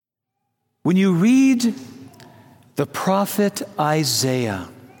When you read the prophet Isaiah,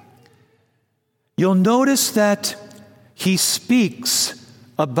 you'll notice that he speaks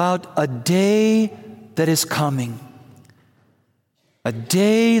about a day that is coming. A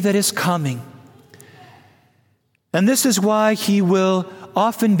day that is coming. And this is why he will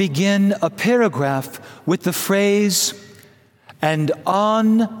often begin a paragraph with the phrase, "and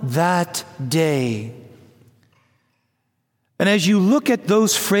on that day." And as you look at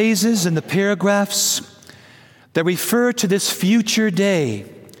those phrases in the paragraphs that refer to this future day,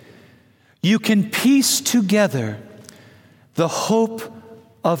 you can piece together the hope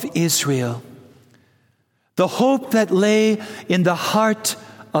of Israel, the hope that lay in the heart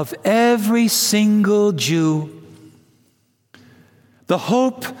of every single Jew, the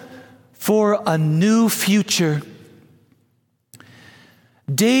hope for a new future.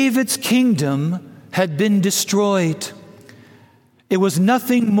 David's kingdom had been destroyed. It was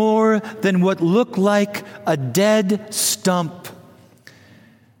nothing more than what looked like a dead stump.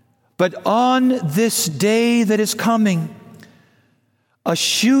 But on this day that is coming, a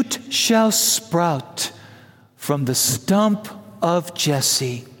shoot shall sprout from the stump of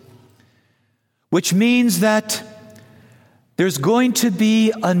Jesse, which means that there's going to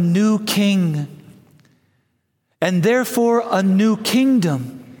be a new king, and therefore a new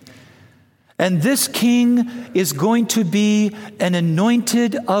kingdom. And this king is going to be an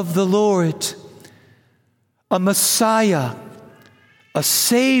anointed of the Lord, a Messiah, a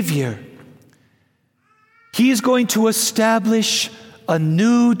Savior. He is going to establish a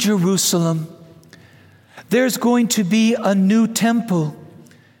new Jerusalem. There's going to be a new temple.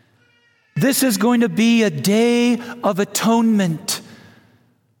 This is going to be a day of atonement,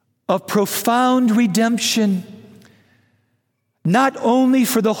 of profound redemption, not only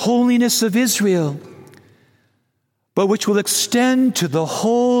for the holiness of Israel, but which will extend to the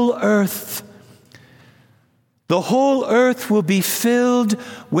whole earth. The whole earth will be filled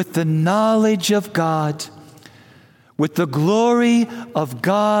with the knowledge of God, with the glory of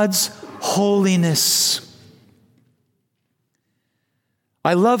God's holiness.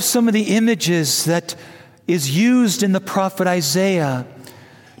 I love some of the images that is used in the prophet Isaiah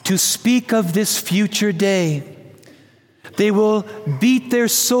to speak of this future day. They will beat their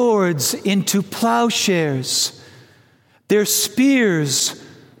swords into plowshares. Their spears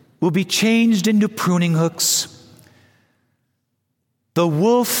will be changed into pruning hooks. The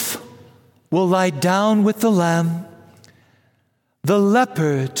wolf will lie down with the lamb. The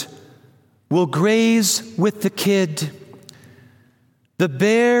leopard will graze with the kid. The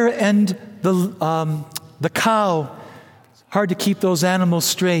bear and the cow, it's hard to keep those animals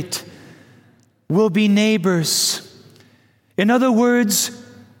straight, will be neighbors. In other words,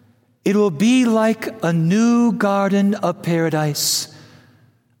 it will be like a new garden of paradise,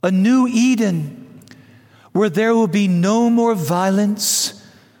 a new Eden, where there will be no more violence,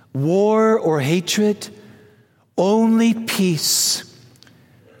 war, or hatred, only peace,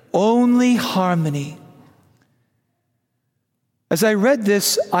 only harmony. As I read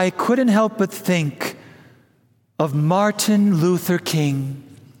this, I couldn't help but think of Martin Luther King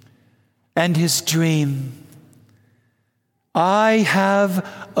and his dream. I have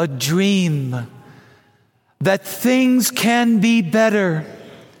a dream that things can be better.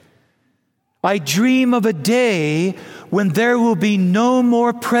 I dream of a day when there will be no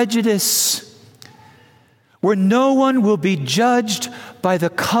more prejudice, where no one will be judged by the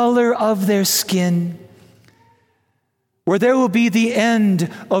color of their skin, where there will be the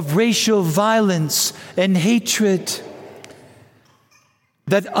end of racial violence and hatred,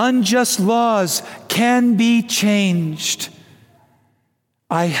 that unjust laws can be changed.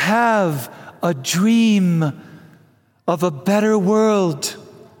 I have a dream of a better world,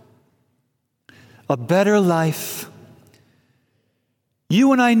 a better life.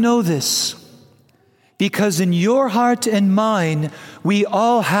 You and I know this because in your heart and mine, we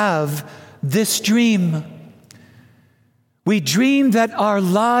all have this dream. We dream that our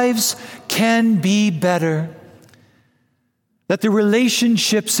lives can be better, that the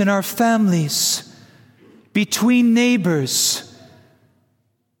relationships in our families, between neighbors,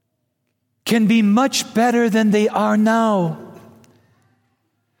 can be much better than they are now.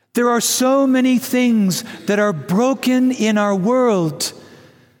 There are so many things that are broken in our world,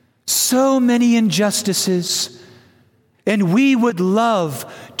 so many injustices, and we would love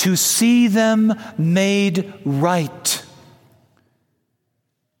to see them made right.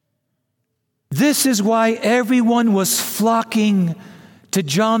 This is why everyone was flocking to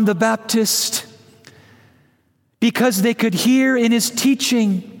John the Baptist, because they could hear in his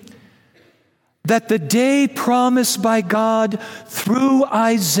teaching that the day promised by God through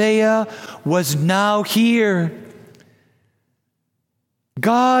Isaiah was now here.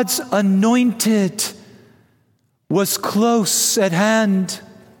 God's anointed was close at hand.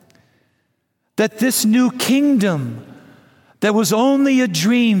 That this new kingdom that was only a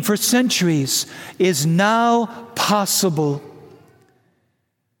dream for centuries is now possible.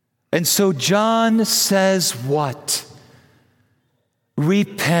 And so John says what?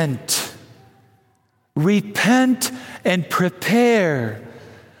 Repent. Repent and prepare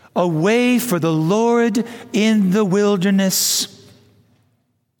a way for the Lord in the wilderness.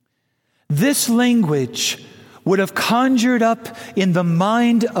 This language would have conjured up in the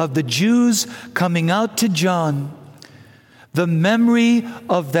mind of the Jews coming out to John the memory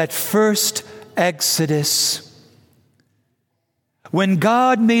of that first Exodus, when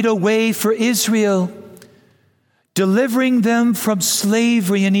God made a way for Israel, delivering them from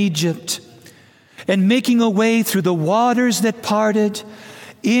slavery in Egypt and making a way through the waters that parted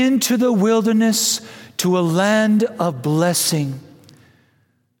into the wilderness to a land of blessing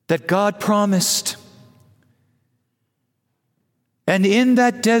that God promised. And in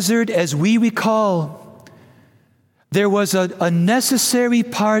that desert, as we recall, there was a necessary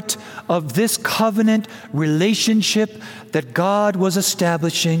part of this covenant relationship that God was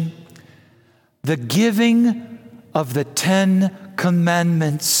establishing, the giving of the 10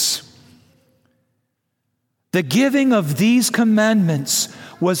 Commandments. The giving of these commandments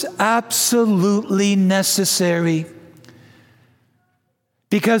was absolutely necessary,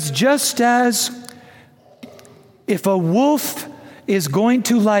 because just as if a wolf is going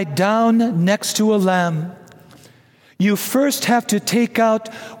to lie down next to a lamb, you first have to take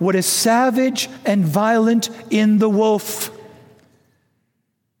out what is savage and violent in the wolf.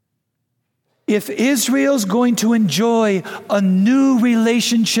 If Israel's going to enjoy a new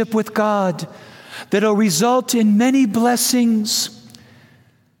relationship with God that'll result in many blessings,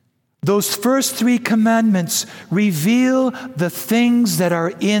 those first 3 commandments reveal the things that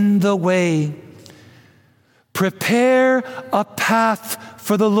are in the way. Prepare a path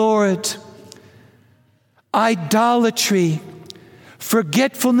for the Lord. Idolatry,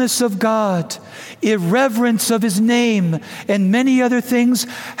 forgetfulness of God, irreverence of His name, and many other things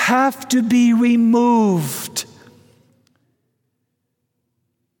have to be removed.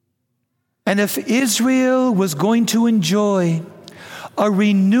 And if Israel was going to enjoy a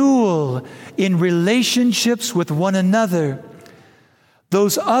renewal in relationships with one another,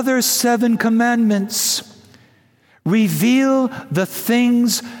 those other 7 commandments reveal the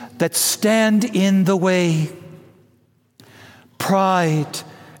things that stand in the way. Pride,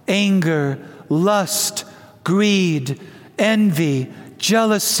 anger, lust, greed, envy,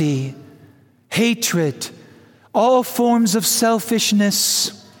 jealousy, hatred, all forms of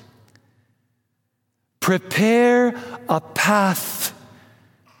selfishness. Prepare a path.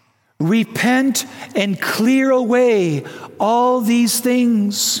 Repent and clear away all these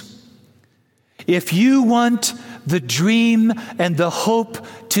things if you want the dream and the hope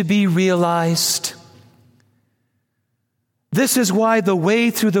to be realized. This is why the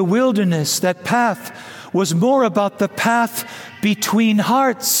way through the wilderness, that path, was more about the path between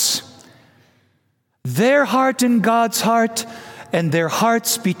hearts. Their heart and God's heart, and their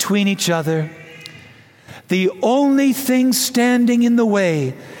hearts between each other. The only thing standing in the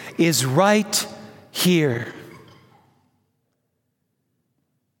way is right here.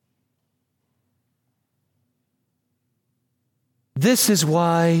 This is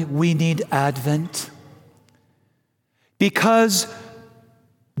why we need Advent. Because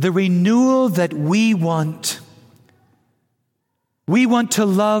the renewal that we want to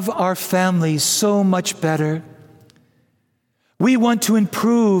love our families so much better. We want to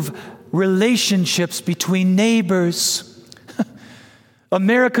improve relationships between neighbors.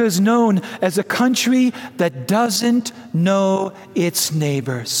 America is known as a country that doesn't know its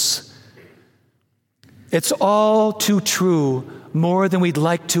neighbors. It's all too true, more than we'd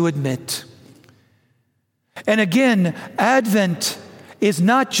like to admit. And again, Advent is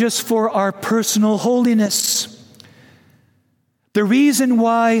not just for our personal holiness. The reason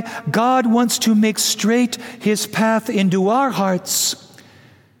why God wants to make straight His path into our hearts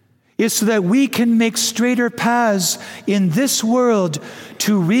is so that we can make straighter paths in this world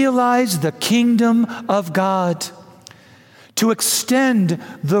to realize the kingdom of God, to extend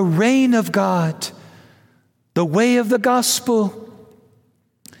the reign of God, the way of the gospel.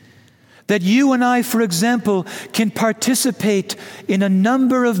 That you and I, for example, can participate in a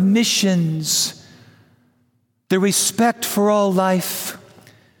number of missions, the respect for all life,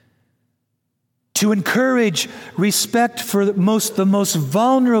 to encourage respect for the most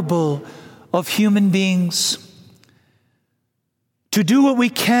vulnerable of human beings, to do what we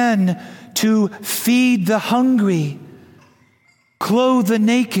can to feed the hungry, clothe the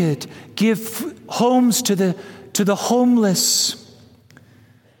naked, give homes to the homeless,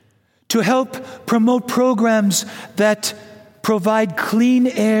 to help promote programs that provide clean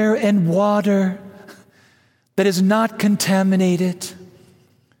air and water that is not contaminated,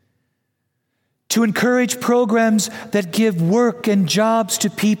 to encourage programs that give work and jobs to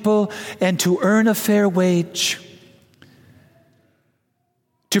people and to earn a fair wage,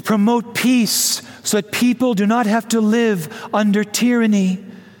 to promote peace so that people do not have to live under tyranny,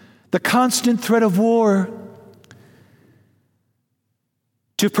 the constant threat of war,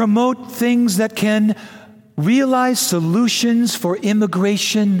 to promote things that can realize solutions for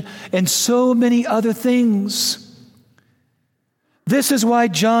immigration and so many other things. This is why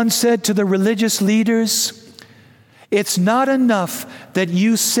John said to the religious leaders, it's not enough that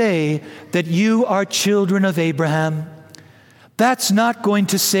you say that you are children of Abraham. That's not going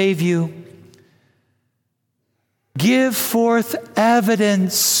to save you. Give forth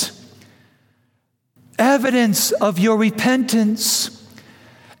evidence of your repentance,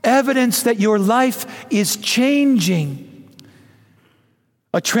 evidence that your life is changing.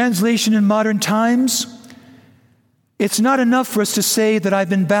 A translation in modern times, it's not enough for us to say that I've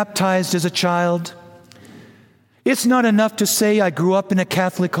been baptized as a child. It's not enough to say I grew up in a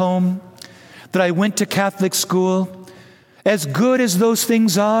Catholic home, that I went to Catholic school. As good as those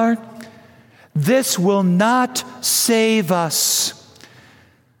things are, this will not save us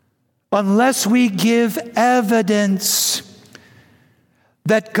unless we give evidence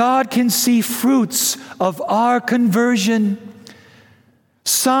that God can see fruits of our conversion,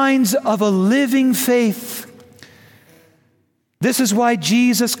 signs of a living faith. This is why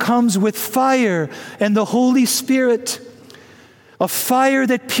Jesus comes with fire and the Holy Spirit, a fire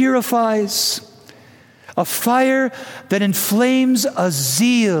that purifies, a fire that inflames a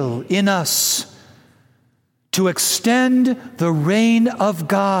zeal in us to extend the reign of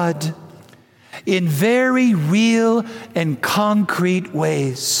God in very real and concrete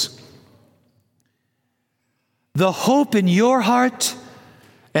ways. The hope in your heart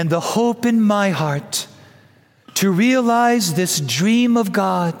and the hope in my heart to realize this dream of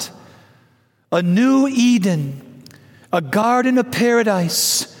God, a new Eden, a garden of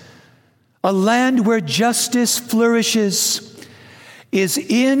paradise, a land where justice flourishes, is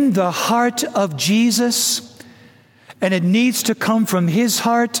in the heart of Jesus, and it needs to come from His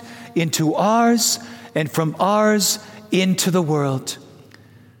heart into ours and from ours into the world.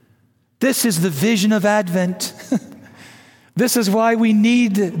 This is the vision of Advent. This is why we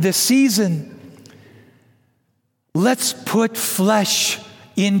need this season. Let's put flesh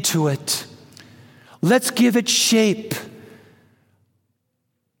into it. Let's give it shape.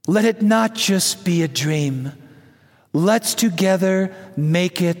 Let it not just be a dream. Let's together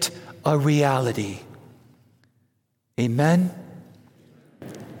make it a reality. Amen.